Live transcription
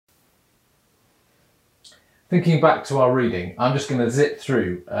Thinking back to our reading, I'm just going to zip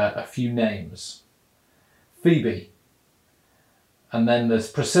through a few names. Phoebe, and then there's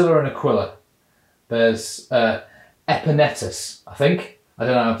Priscilla and Aquila. There's Epanetus, I think. I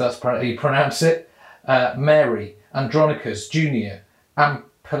don't know if that's how you pronounce it. Mary, Andronicus, Junior,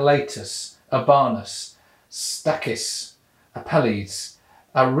 Ampliatus, Urbanus, Stachys, Apelles,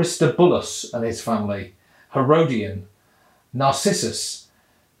 Aristobulus and his family, Herodian, Narcissus,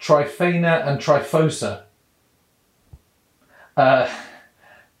 Tryphena and Tryphosa,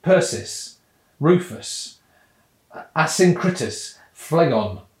 Persis, Rufus, Asyncritus,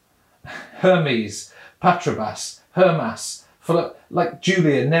 Phlegon, Hermes, Patrobas, Hermas, like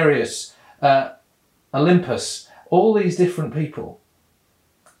Julia, Nereus, Olympus, all these different people.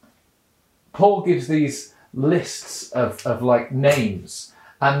 Paul gives these lists of like names,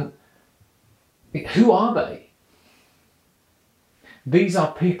 and who are they? These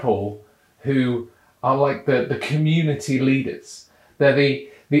are people who are like the community leaders. They're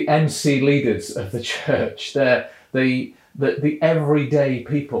the MC leaders of the church. They're the everyday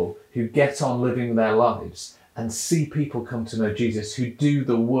people who get on living their lives and see people come to know Jesus, who do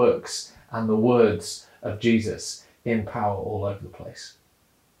the works and the words of Jesus in power all over the place.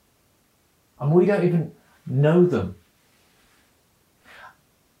 And we don't even know them.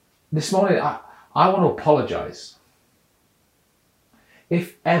 This morning, I want to apologise.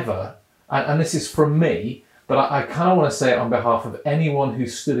 If ever, and this is from me, but I kind of want to say it on behalf of anyone who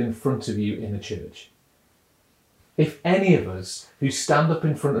stood in front of you in the church. If any of us who stand up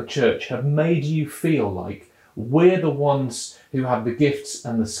in front of church have made you feel like we're the ones who have the gifts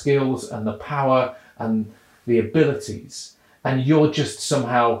and the skills and the power and the abilities, and you're just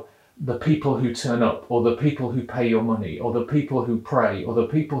somehow the people who turn up, or the people who pay your money, or the people who pray, or the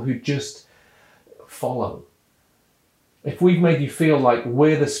people who just follow. If we've made you feel like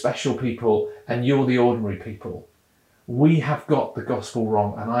we're the special people and you're the ordinary people, we have got the gospel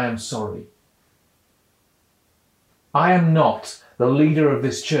wrong, and I am sorry. I am not the leader of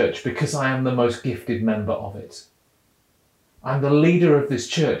this church because I am the most gifted member of it. I'm the leader of this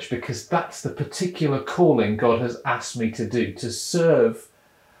church because that's the particular calling God has asked me to do, to serve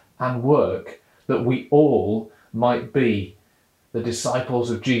and work that we all might be the disciples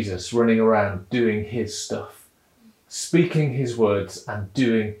of Jesus running around doing his stuff, speaking his words and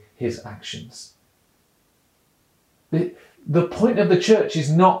doing his actions. The point of the church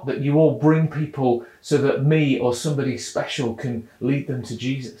is not that you all bring people so that me or somebody special can lead them to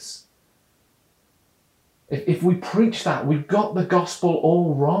Jesus. If we preach that, we've got the gospel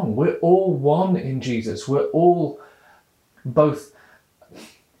all wrong. We're all one in Jesus. We're all both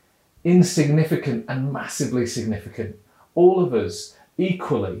insignificant and massively significant. All of us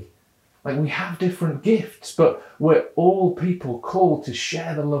equally. Like, we have different gifts, but we're all people called to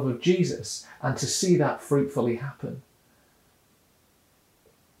share the love of Jesus and to see that fruitfully happen.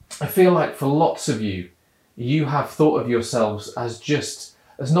 I feel like for lots of you, you have thought of yourselves as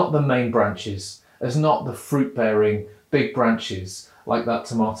not the main branches, as not the fruit-bearing big branches like that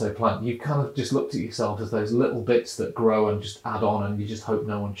tomato plant. You've kind of just looked at yourselves as those little bits that grow and just add on, and you just hope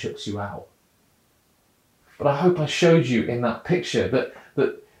no one chucks you out. But I hope I showed you in that picture that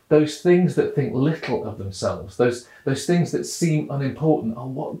those things that think little of themselves, those things that seem unimportant, are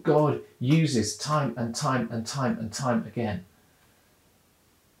what God uses time and time and time and time again.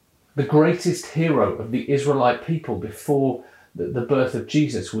 The greatest hero of the Israelite people before the birth of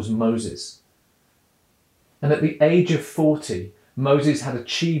Jesus was Moses. And at the age of 40, Moses had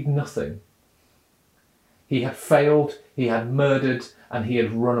achieved nothing. He had failed, he had murdered, and he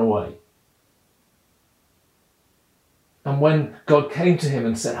had run away. And when God came to him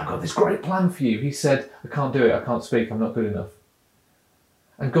and said, I've got this great plan for you, he said, I can't do it, I can't speak, I'm not good enough.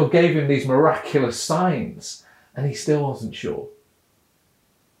 And God gave him these miraculous signs, and he still wasn't sure.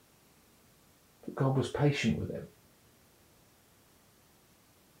 But God was patient with him.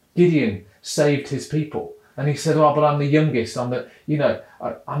 Gideon saved his people, and he said, oh, but I'm the youngest, I'm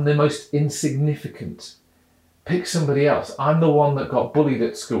the most insignificant. Pick somebody else. I'm the one that got bullied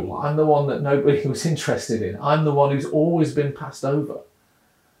at school. I'm the one that nobody was interested in. I'm the one who's always been passed over.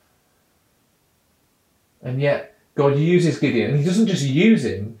 And yet God uses Gideon, and he doesn't just use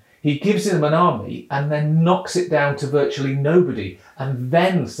him, he gives him an army and then knocks it down to virtually nobody and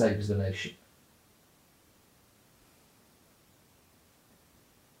then saves the nation.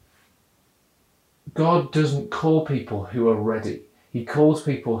 God doesn't call people who are ready. He calls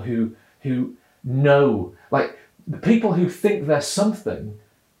people who know, like the people who think they're something.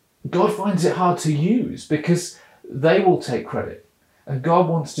 God finds it hard to use because they will take credit. And God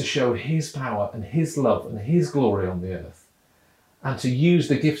wants to show his power and his love and his glory on the earth, and to use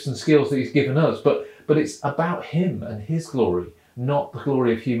the gifts and skills that he's given us. But but it's about him and his glory, not the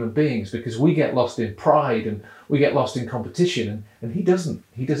glory of human beings, because we get lost in pride and we get lost in competition, and he doesn't.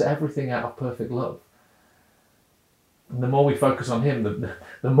 He does everything out of perfect love. And the more we focus on him,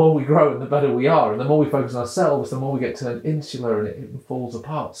 the more we grow and the better we are. And the more we focus on ourselves, the more we get turned insular and it falls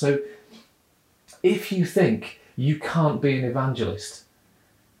apart. So if you think you can't be an evangelist,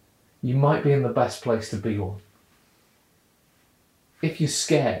 you might be in the best place to be one. If you're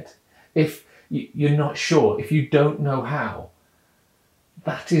scared, if you're not sure, if you don't know how,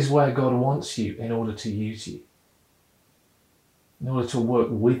 that is where God wants you in order to use you, in order to work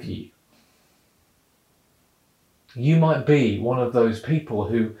with you. You might be one of those people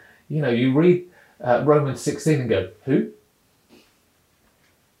who, you read Romans 16 and go, who?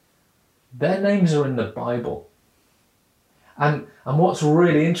 Their names are in the Bible. And what's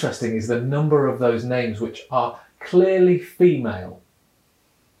really interesting is the number of those names which are clearly female.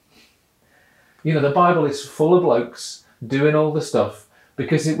 The Bible is full of blokes doing all the stuff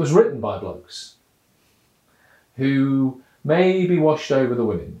because it was written by blokes who maybe washed over the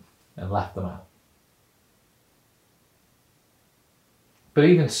women and left them out. But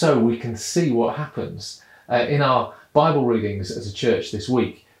even so, we can see what happens. In our Bible readings as a church this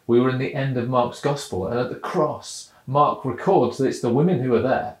week, we were in the end of Mark's Gospel, and at the cross, Mark records that it's the women who are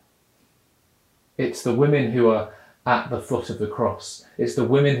there. It's the women who are at the foot of the cross. It's the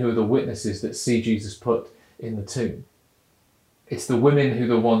women who are the witnesses that see Jesus put in the tomb. It's the women who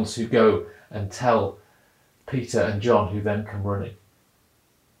are the ones who go and tell Peter and John, who then come running.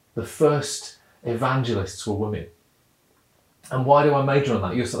 The first evangelists were women. And why do I major on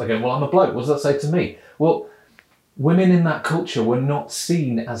that? You're sort of going, well, I'm a bloke. What does that say to me? Well, women in that culture were not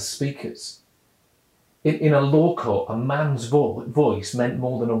seen as speakers. In a law court, a man's voice meant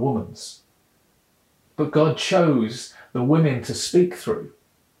more than a woman's. But God chose the women to speak through.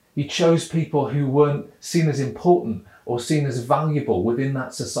 He chose people who weren't seen as important or seen as valuable within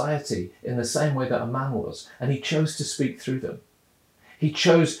that society in the same way that a man was. And he chose to speak through them.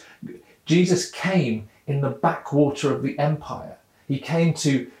 Jesus came in the backwater of the empire. He came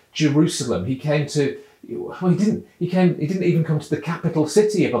to Jerusalem. He didn't even come to the capital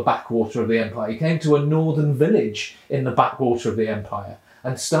city of a backwater of the empire. He came to a northern village in the backwater of the empire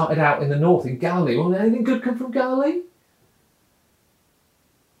and started out in the north, in Galilee. Well, did anything good come from Galilee?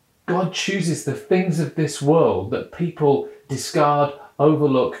 God chooses the things of this world that people discard,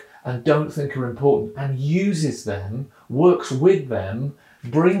 overlook, and don't think are important, and uses them, works with them,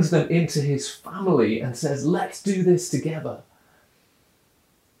 brings them into his family and says, let's do this together.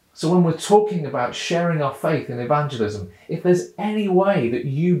 So when we're talking about sharing our faith in evangelism, if there's any way that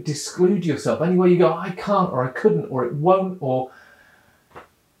you disclude yourself, any way you go, I can't, or I couldn't, or it won't, or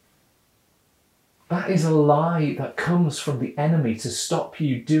that is a lie that comes from the enemy to stop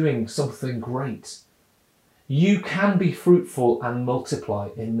you doing something great. You can be fruitful and multiply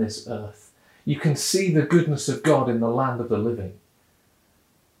in this earth. You can see the goodness of God in the land of the living.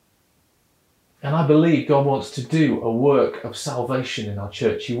 And I believe God wants to do a work of salvation in our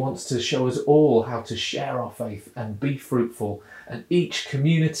church. He wants to show us all how to share our faith and be fruitful. And each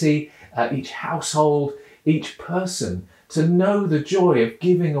community, each household, each person to know the joy of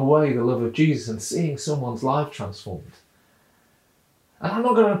giving away the love of Jesus and seeing someone's life transformed. And I'm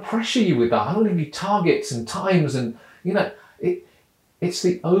not going to pressure you with that. I'm not going to give you targets and times and, it's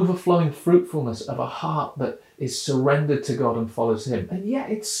the overflowing fruitfulness of a heart that is surrendered to God and follows him. And yet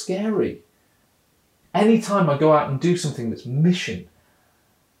it's scary. Anytime I go out and do something that's mission,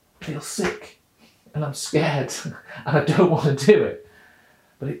 I feel sick and I'm scared and I don't want to do it.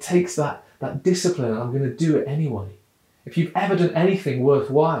 But it takes that discipline and I'm going to do it anyway. If you've ever done anything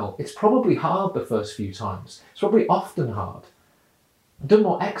worthwhile, it's probably hard the first few times. It's probably often hard. I've done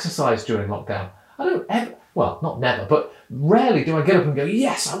more exercise during lockdown. I don't ever, well, not never, but rarely do I get up and go,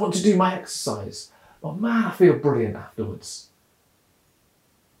 yes, I want to do my exercise. Oh man, I feel brilliant afterwards.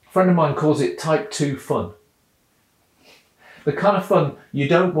 A friend of mine calls it type 2 fun. The kind of fun you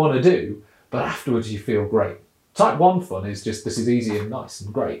don't want to do, but afterwards you feel great. Type 1 fun is just, this is easy and nice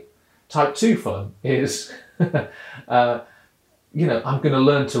and great. Type 2 fun is, I'm going to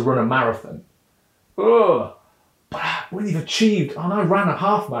learn to run a marathon. Ugh. But when you've achieved, and I ran a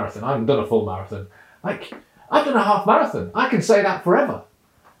half marathon, I haven't done a full marathon. I've done a half marathon. I can say that forever.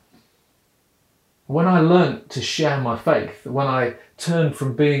 When I learnt to share my faith, when I turned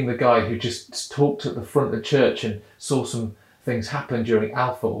from being the guy who just talked at the front of church and saw some things happen during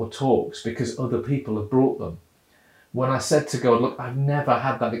Alpha or talks because other people have brought them, when I said to God, look, I've never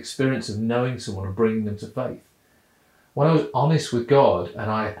had that experience of knowing someone and bringing them to faith. When I was honest with God and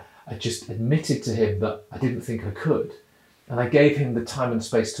I just admitted to him that I didn't think I could, and I gave him the time and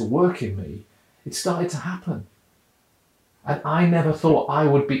space to work in me, It started to happen. And I never thought I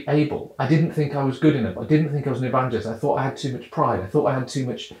would be able. I didn't think I was good enough. I didn't think I was an evangelist. I thought I had too much pride. I thought I had too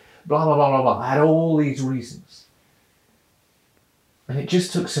much blah, blah, blah, blah, blah. I had all these reasons. And it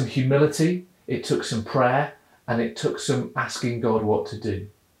just took some humility, it took some prayer, and it took some asking God what to do.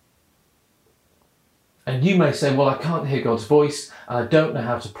 And you may say, well, I can't hear God's voice, and I don't know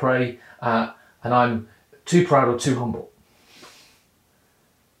how to pray, and I'm too proud or too humble.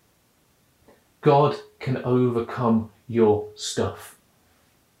 God can overcome your stuff.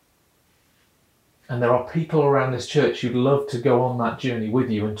 And there are people around this church who'd love to go on that journey with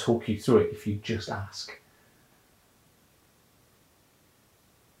you and talk you through it if you just ask.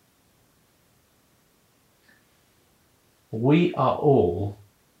 We are all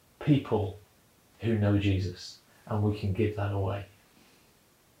people who know Jesus, and we can give that away.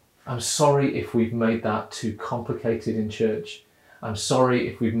 I'm sorry if we've made that too complicated in church. I'm sorry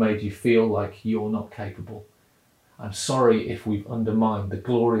if we've made you feel like you're not capable. I'm sorry if we've undermined the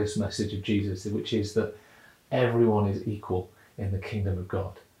glorious message of Jesus, which is that everyone is equal in the kingdom of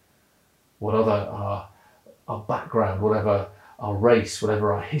God. Whatever our background, whatever our race,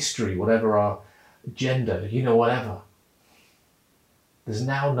 whatever our history, whatever our gender, whatever. There's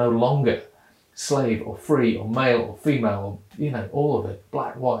now no longer slave or free or male or female or, all of it,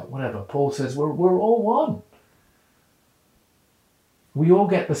 black, white, whatever. Paul says we're all one. We all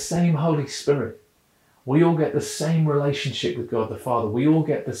get the same Holy Spirit. We all get the same relationship with God the Father. We all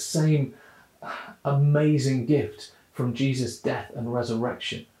get the same amazing gift from Jesus' death and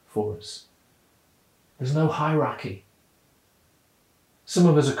resurrection for us. There's no hierarchy. Some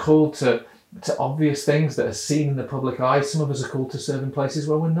of us are called to obvious things that are seen in the public eye. Some of us are called to serve in places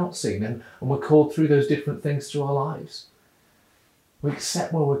where we're not seen, and we're called through those different things through our lives. We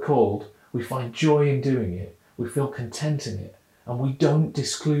accept where we're called, we find joy in doing it, we feel content in it, and we don't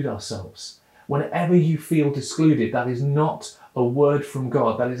disclude ourselves. Whenever you feel discluded, that is not a word from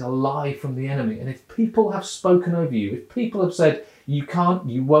God, that is a lie from the enemy. And if people have spoken over you, if people have said, you can't,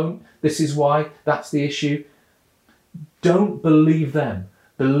 you won't, this is why, that's the issue, don't believe them.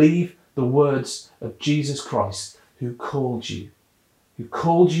 Believe the words of Jesus Christ, who called you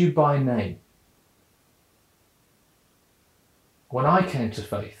by name. When I came to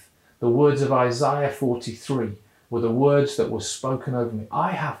faith, the words of Isaiah 43 were the words that were spoken over me.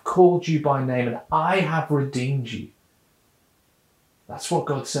 I have called you by name and I have redeemed you. That's what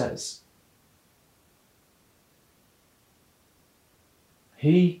God says.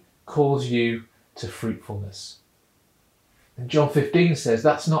 He calls you to fruitfulness. And John 15 says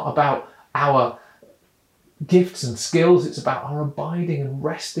that's not about our gifts and skills, it's about our abiding and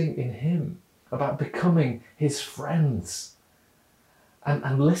resting in him, about becoming his friends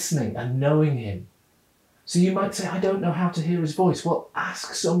and listening and knowing him. So you might say, I don't know how to hear his voice. Well,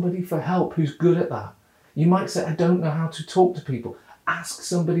 ask somebody for help who's good at that. You might say, I don't know how to talk to people. Ask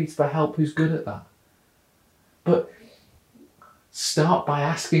somebody for help who's good at that. But start by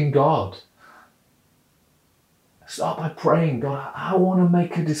asking God. Start by praying, God, I want to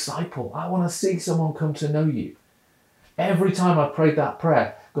make a disciple. I want to see someone come to know you. Every time I prayed that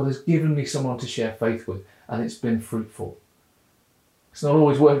prayer, God has given me someone to share faith with, and it's been fruitful. It's not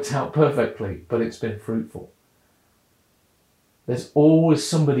always worked out perfectly, but it's been fruitful. There's always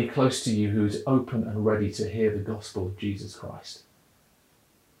somebody close to you who's open and ready to hear the gospel of Jesus Christ.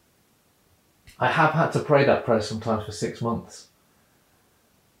 I have had to pray that prayer sometimes for 6 months.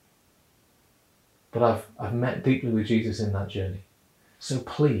 But I've met deeply with Jesus in that journey. So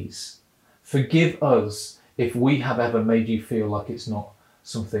please, forgive us if we have ever made you feel like it's not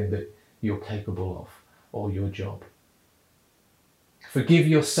something that you're capable of or your job. Forgive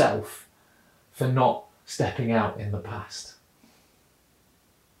yourself for not stepping out in the past.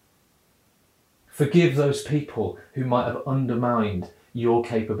 Forgive those people who might have undermined your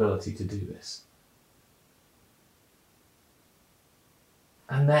capability to do this.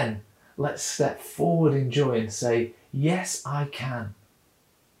 And then let's step forward in joy and say, yes, I can.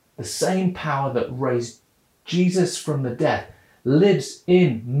 The same power that raised Jesus from the dead lives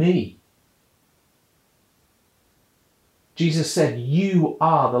in me. Jesus said, you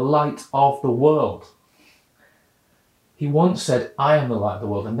are the light of the world. He once said, I am the light of the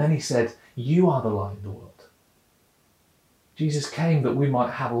world. And then he said, you are the light of the world. Jesus came that we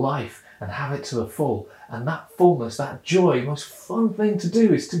might have life and have it to the full. And that fullness, that joy, most fun thing to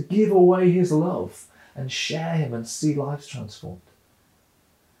do is to give away his love and share him and see lives transformed.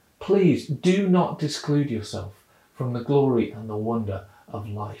 Please do not disclude yourself from the glory and the wonder of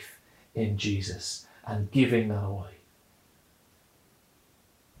life in Jesus and giving that away.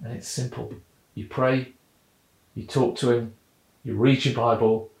 And it's simple. You pray, you talk to him, you read your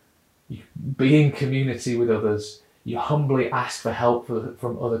Bible, You be in community with others. You humbly ask for help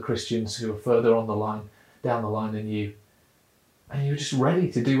from other Christians who are further down the line than you. And you're just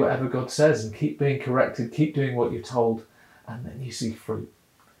ready to do whatever God says and keep being corrected, keep doing what you're told, and then you see fruit.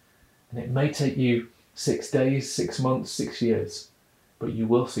 And it may take you 6 days, 6 months, 6 years, but you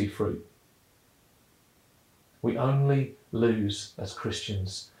will see fruit. We only lose as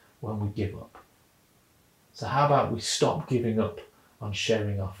Christians when we give up. So how about we stop giving up on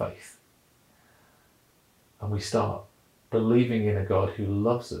sharing our faith? And we start believing in a God who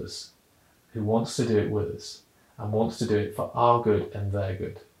loves us, who wants to do it with us, and wants to do it for our good and their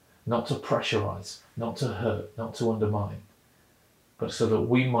good. Not to pressurize, not to hurt, not to undermine, but so that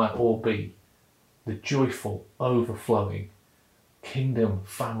we might all be the joyful, overflowing kingdom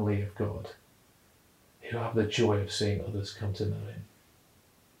family of God, who have the joy of seeing others come to know him.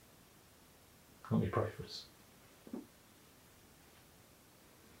 Let me pray for us.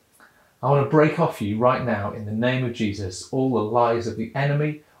 I want to break off you right now in the name of Jesus all the lies of the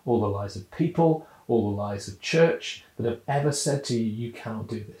enemy, all the lies of people, all the lies of church that have ever said to you, you cannot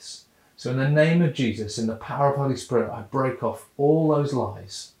do this. So in the name of Jesus, in the power of Holy Spirit, I break off all those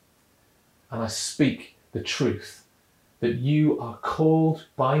lies and I speak the truth that you are called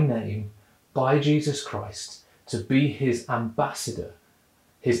by name by Jesus Christ to be his ambassador,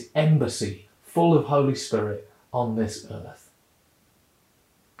 his embassy full of Holy Spirit on this earth.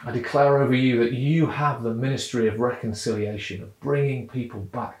 I declare over you that you have the ministry of reconciliation, of bringing people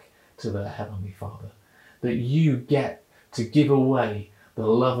back to their Heavenly Father, that you get to give away the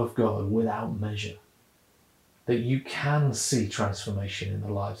love of God without measure, that you can see transformation in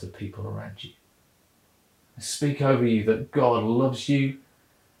the lives of people around you. I speak over you that God loves you,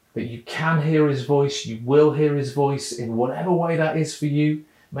 that you can hear his voice, you will hear his voice in whatever way that is for you.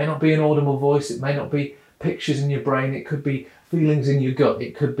 It may not be an audible voice, it may not be pictures in your brain, it could be feelings in your gut,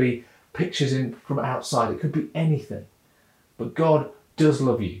 it could be pictures from outside, it could be anything. But God does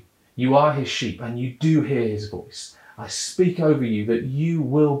love you. You are his sheep and you do hear his voice. I speak over you that you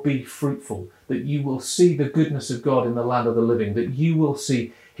will be fruitful, that you will see the goodness of God in the land of the living, that you will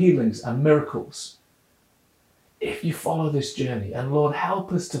see healings and miracles if you follow this journey. And Lord,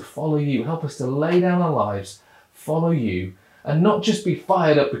 help us to follow you. Help us to lay down our lives, follow you, and not just be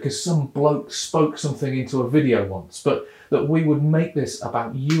fired up because some bloke spoke something into a video once, but that we would make this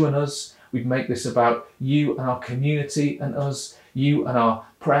about you and us. We'd make this about you and our community and us, you and our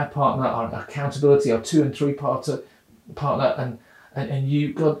prayer partner, our accountability, our 2 and 3 partner, and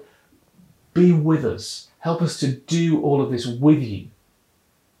you, God, be with us. Help us to do all of this with you.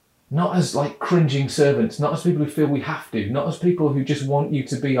 Not as like cringing servants, not as people who feel we have to, not as people who just want you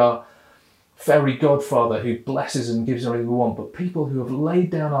to be our fairy godfather who blesses and gives everything we want, but people who have laid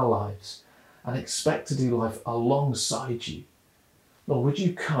down our lives and expect to do life alongside you. Lord, would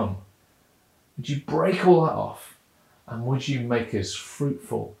you come? Would you break all that off? And would you make us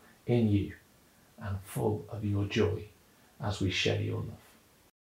fruitful in you and full of your joy as we share your love?